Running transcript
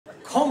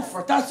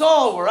comfort, that's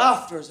all we're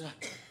after. Is a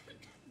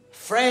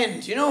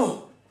friend, you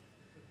know.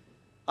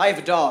 I have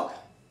a dog.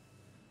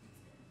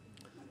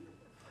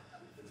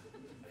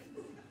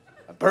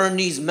 A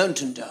Bernese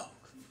mountain dog.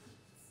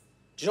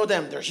 Do you know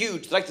them? They're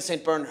huge, they're like the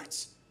St.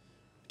 Bernards.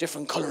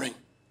 Different colouring.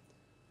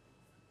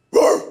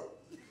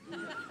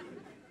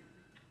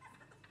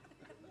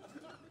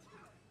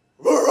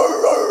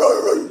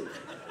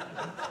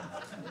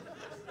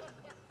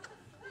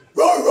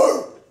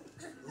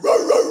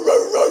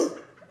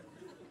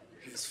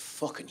 He's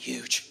fucking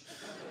huge.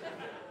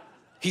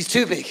 He's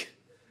too big.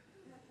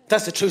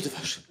 That's the truth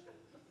of it.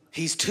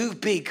 He's too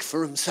big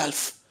for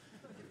himself.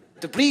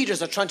 The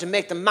breeders are trying to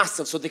make them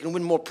massive so they can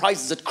win more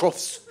prizes at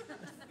Crufts.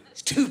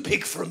 He's too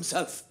big for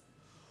himself.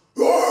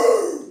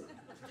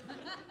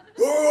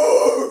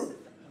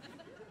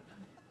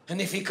 And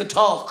if he could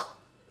talk,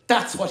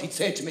 that's what he'd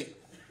say to me.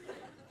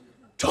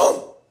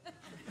 Tom,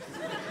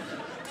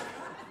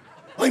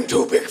 I'm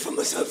too big for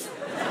myself.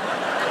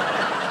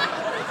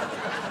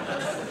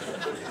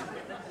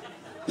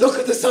 Look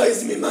at the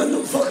size of me, man,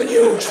 I'm fucking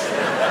huge.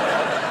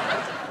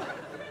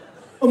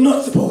 I'm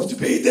not supposed to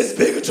be this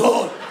big at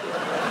all.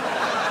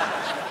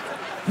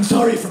 I'm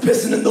sorry for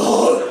pissing in the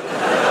hall.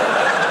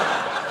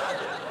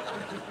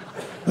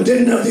 I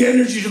didn't have the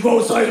energy to go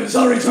outside, I'm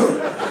sorry,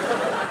 Tom.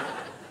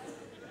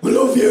 I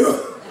love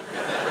you.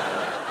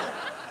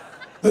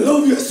 I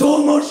love you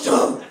so much,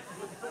 Tom.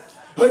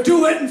 I'd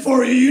do anything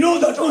for you, you know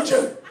that, don't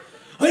you?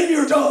 I'm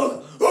your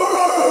dog.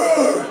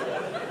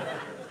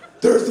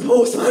 There's the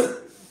postman.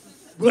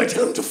 Will I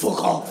tell him to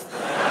fuck off?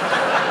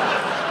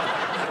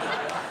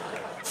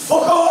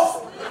 Fuck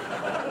off!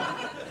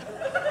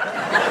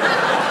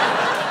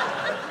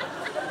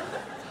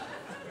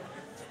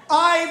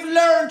 I've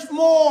learned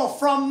more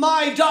from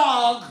my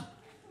dog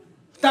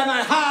than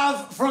I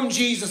have from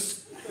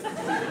Jesus.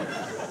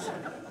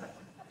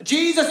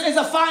 Jesus is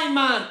a fine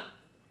man,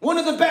 one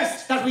of the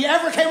best that we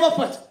ever came up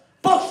with,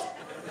 but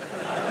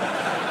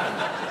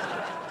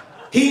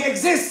he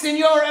exists in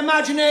your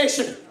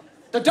imagination.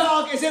 The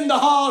dog is in the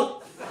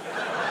hall.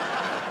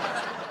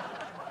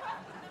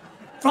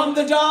 From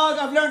the dog,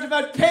 I've learned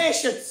about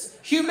patience,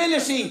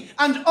 humility,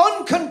 and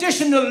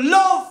unconditional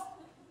love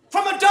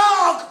from a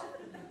dog.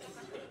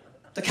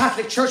 The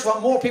Catholic Church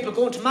want more people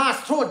going to Mass.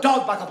 Throw a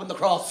dog back up on the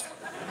cross.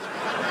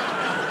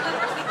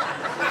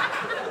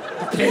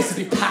 The place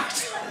will be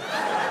packed.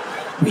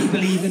 We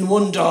believe in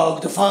one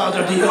dog, the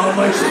Father, the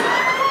Almighty.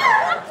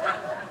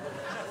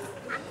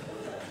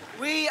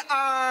 We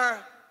are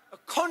a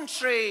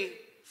country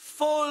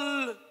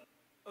full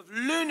of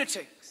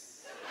lunatics.